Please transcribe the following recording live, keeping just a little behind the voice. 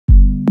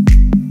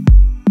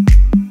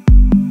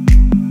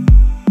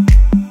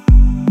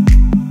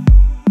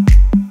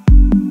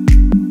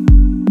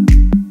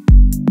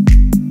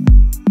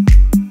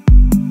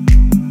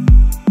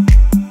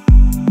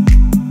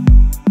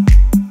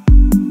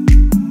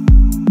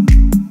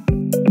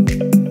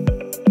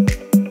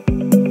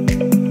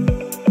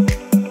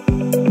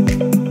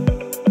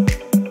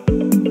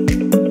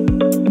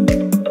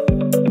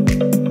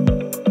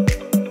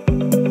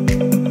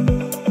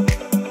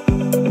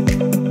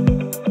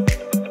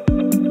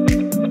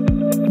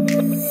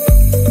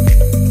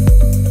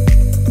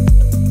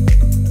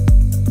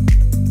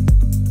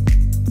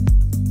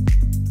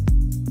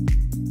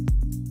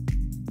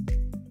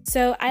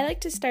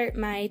like to start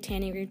my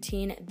tanning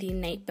routine the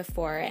night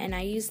before, and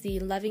I use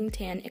the Loving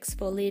Tan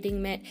exfoliating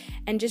mitt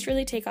and just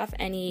really take off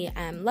any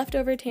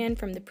leftover tan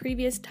from the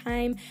previous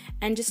time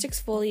and just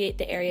exfoliate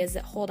the areas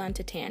that hold on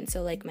to tan,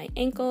 so like my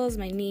ankles,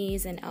 my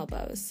knees, and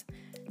elbows.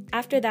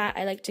 After that,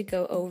 I like to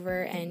go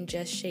over and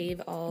just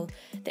shave all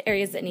the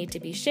areas that need to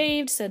be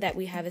shaved so that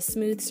we have a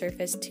smooth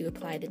surface to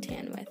apply the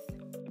tan with.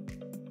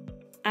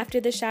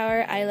 After the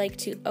shower, I like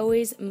to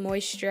always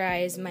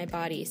moisturize my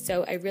body,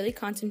 so I really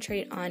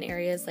concentrate on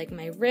areas like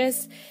my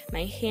wrists,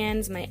 my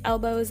hands, my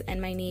elbows,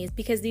 and my knees,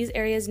 because these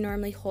areas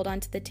normally hold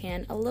on to the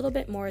tan a little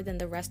bit more than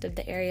the rest of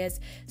the areas,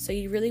 so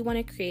you really want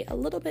to create a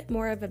little bit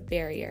more of a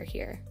barrier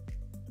here.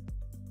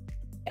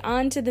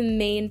 On to the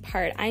main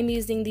part. I'm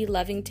using the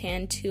Loving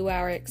Tan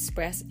 2-Hour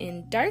Express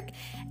in dark,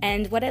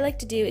 and what I like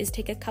to do is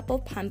take a couple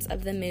pumps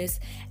of the mousse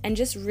and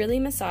just really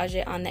massage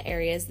it on the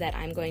areas that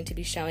I'm going to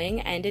be showing.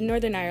 And in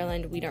Northern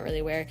Ireland, we don't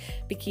really wear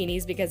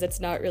bikinis because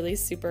it's not really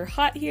super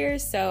hot here,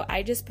 so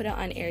I just put it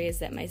on areas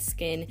that my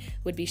skin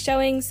would be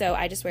showing, so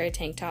I just wear a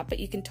tank top, but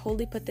you can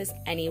totally put this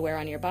anywhere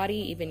on your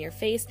body, even your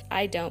face.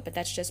 I don't, but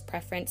that's just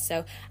preference,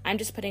 so I'm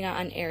just putting it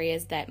on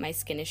areas that my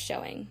skin is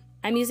showing.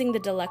 I'm using the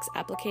Deluxe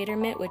Applicator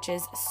Mitt, which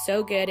is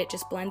so good. It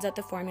just blends out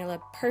the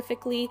formula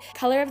perfectly.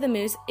 Color of the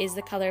mousse is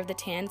the color of the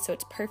tan, so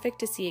it's perfect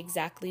to see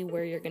exactly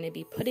where you're going to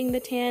be putting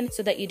the tan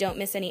so that you don't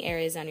miss any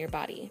areas on your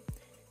body.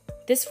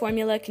 This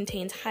formula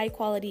contains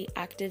high-quality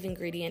active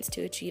ingredients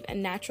to achieve a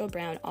natural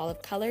brown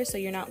olive color, so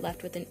you're not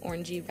left with an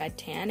orangey red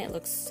tan. It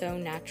looks so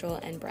natural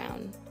and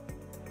brown.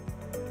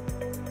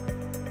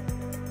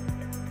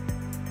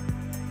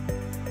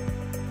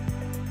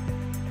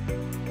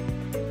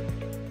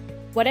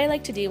 What I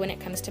like to do when it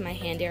comes to my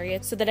hand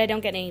area so that I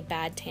don't get any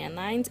bad tan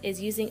lines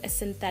is using a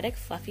synthetic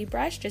fluffy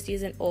brush. Just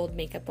use an old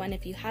makeup one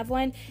if you have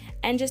one,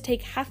 and just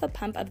take half a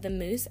pump of the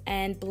mousse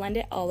and blend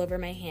it all over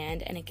my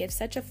hand, and it gives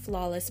such a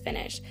flawless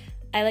finish.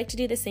 I like to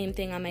do the same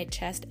thing on my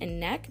chest and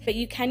neck, but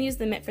you can use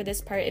the mitt for this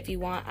part if you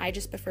want. I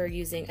just prefer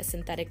using a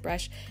synthetic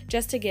brush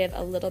just to give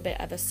a little bit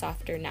of a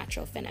softer,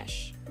 natural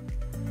finish.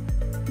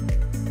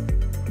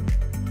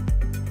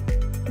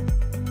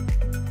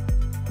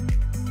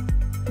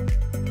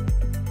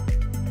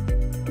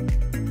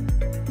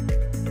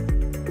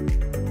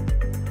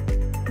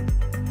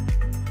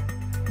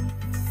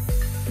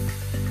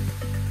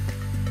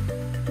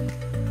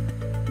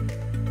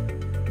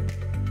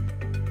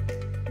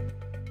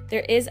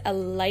 There is a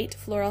light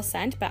floral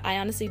scent, but I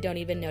honestly don't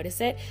even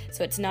notice it,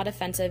 so it's not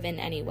offensive in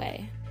any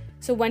way.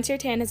 So once your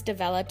tan has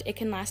developed, it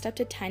can last up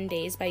to 10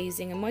 days by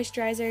using a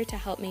moisturizer to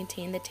help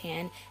maintain the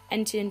tan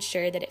and to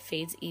ensure that it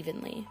fades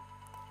evenly.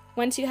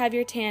 Once you have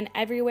your tan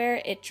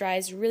everywhere, it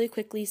dries really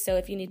quickly, so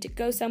if you need to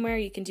go somewhere,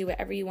 you can do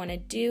whatever you want to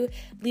do.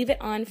 Leave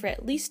it on for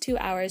at least 2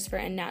 hours for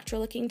a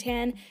natural looking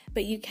tan,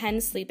 but you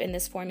can sleep in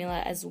this formula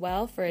as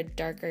well for a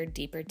darker,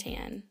 deeper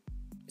tan.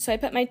 So I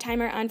put my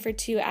timer on for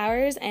 2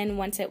 hours, and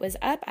once it was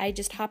up, I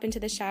just hop into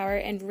the shower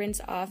and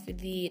rinse off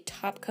the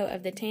top coat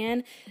of the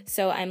tan,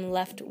 so I'm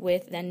left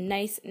with the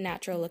nice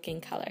natural looking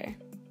color.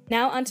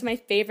 Now onto my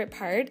favorite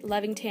part.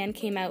 Loving Tan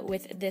came out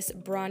with this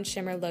bronze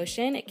shimmer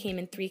lotion. It came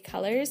in 3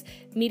 colors,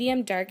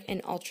 medium, dark,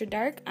 and ultra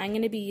dark. I'm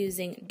going to be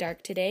using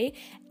dark today,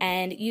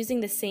 and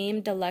using the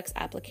same Deluxe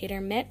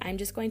Applicator Mitt, I'm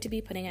just going to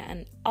be putting it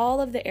on all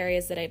of the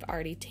areas that I've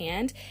already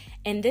tanned,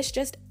 and this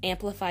just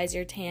amplifies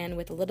your tan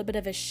with a little bit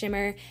of a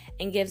shimmer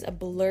and gives a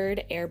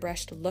blurred,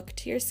 airbrushed look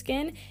to your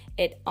skin.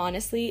 It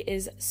honestly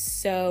is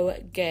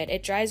so good.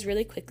 It dries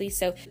really quickly,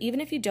 so even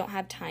if you don't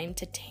have time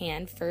to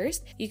tan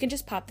first, you can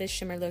just pop this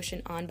shimmer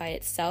lotion on by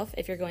itself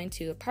if you're going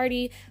to a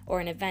party or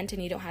an event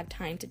and you don't have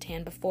time to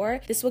tan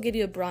before. This will give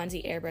you a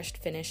bronzy, airbrushed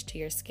finish to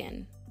your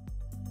skin.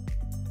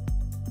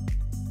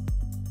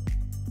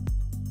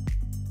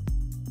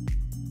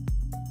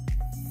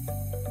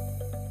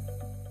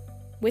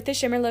 With the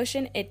shimmer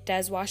lotion, it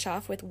does wash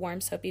off with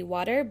warm soapy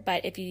water,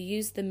 but if you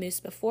use the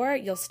mousse before,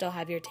 you'll still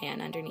have your tan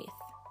underneath.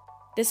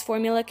 This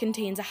formula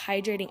contains a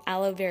hydrating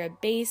aloe vera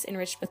base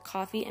enriched with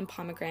coffee and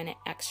pomegranate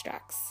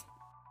extracts.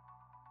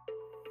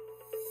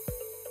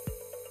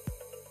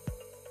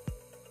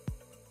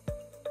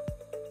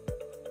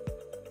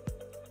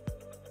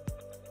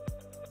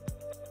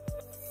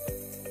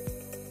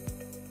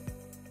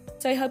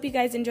 So I hope you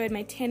guys enjoyed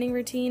my tanning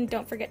routine.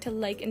 Don't forget to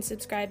like and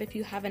subscribe if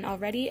you haven't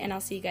already, and I'll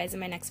see you guys in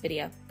my next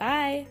video.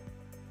 Bye!